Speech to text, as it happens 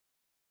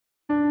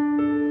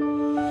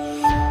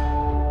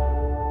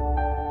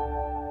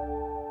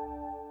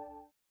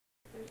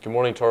Good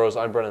morning, Toros.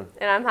 I'm Brennan.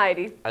 And I'm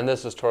Heidi. And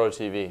this is Toro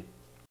TV.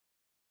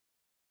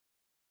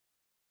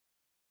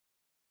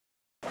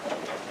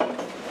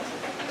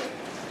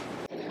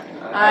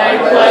 I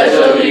pledge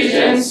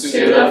allegiance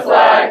to the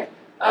flag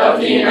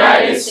of the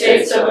United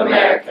States of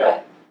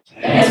America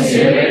and to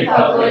the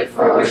republic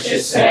for which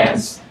it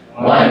stands,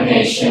 one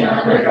nation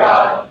under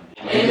God,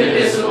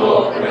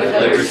 indivisible, with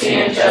liberty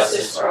and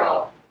justice for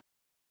all.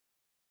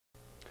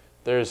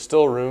 There is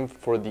still room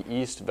for the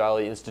East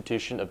Valley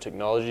Institution of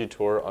Technology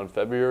tour on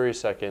February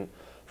 2nd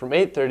from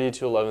 8:30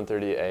 to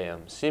 11:30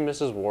 a.m. See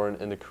Mrs. Warren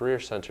in the Career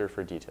Center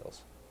for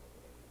details.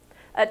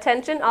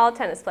 Attention all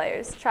tennis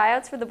players.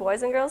 Tryouts for the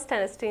boys and girls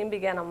tennis team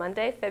began on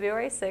Monday,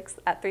 February 6th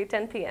at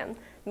 3:10 p.m.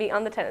 Meet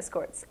on the tennis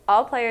courts.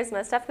 All players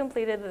must have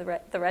completed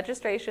the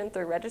registration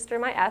through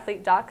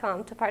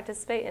registermyathlete.com to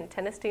participate in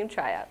tennis team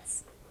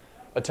tryouts.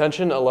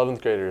 Attention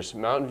 11th graders.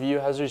 Mountain View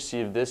has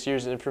received this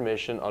year's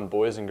information on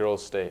Boys and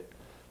Girls State.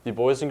 The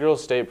Boys and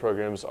Girls State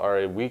programs are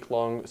a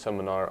week-long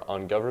seminar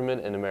on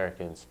government and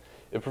Americans.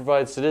 It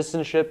provides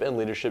citizenship and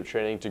leadership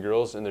training to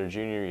girls in their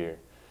junior year.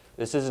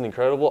 This is an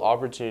incredible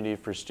opportunity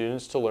for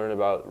students to learn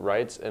about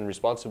rights and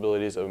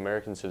responsibilities of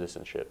American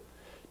citizenship.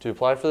 To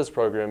apply for this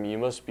program, you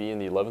must be in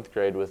the 11th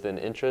grade with an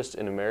interest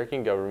in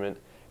American government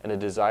and a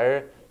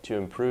desire to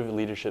improve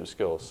leadership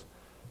skills.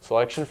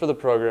 Selection for the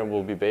program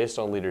will be based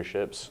on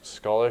leaderships,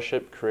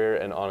 scholarship, career,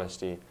 and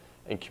honesty,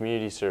 and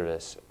community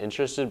service.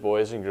 Interested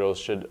boys and girls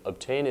should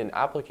obtain an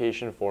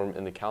application form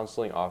in the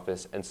counseling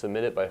office and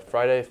submit it by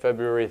Friday,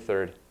 February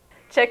 3rd.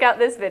 Check out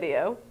this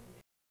video.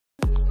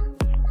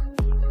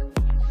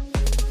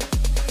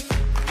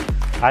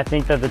 I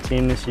think that the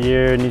team this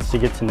year needs to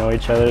get to know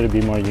each other to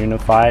be more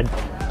unified,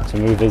 to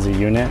move as a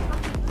unit.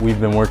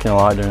 We've been working a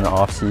lot during the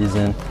off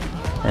season,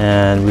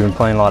 and we've been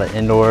playing a lot of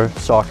indoor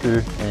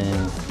soccer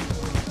and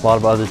a lot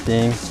of other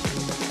things.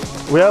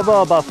 We have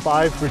about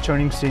 5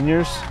 returning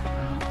seniors.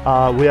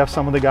 We have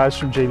some of the guys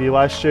from JV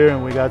last year,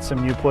 and we got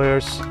some new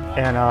players,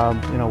 and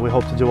we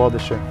hope to do well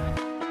this year.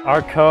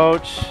 Our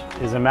coach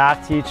is a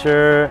math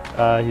teacher.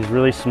 He's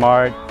really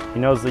smart. He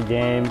knows the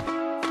game.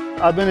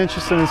 I've been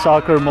interested in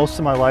soccer most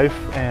of my life,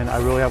 and I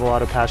really have a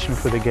lot of passion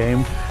for the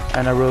game,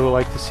 and I really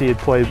like to see it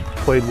played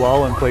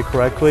well and played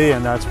correctly,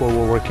 and that's what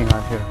we're working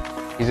on here.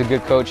 He's a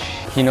good coach.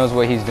 He knows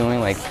what he's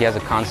doing, like he has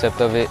a concept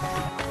of it.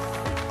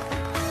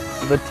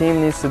 The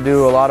team needs to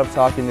do a lot of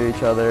talking to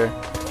each other,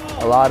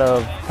 a lot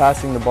of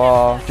passing the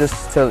ball,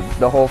 just to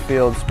the whole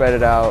field, spread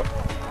it out.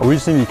 We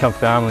just need to become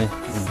family,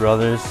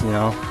 brothers,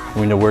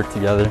 we need to work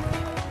together.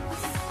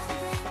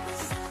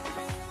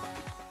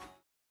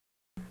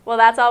 Well,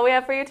 that's all we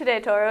have for you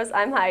today, Toros.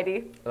 I'm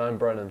Heidi. And I'm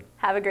Brennan.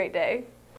 Have a great day.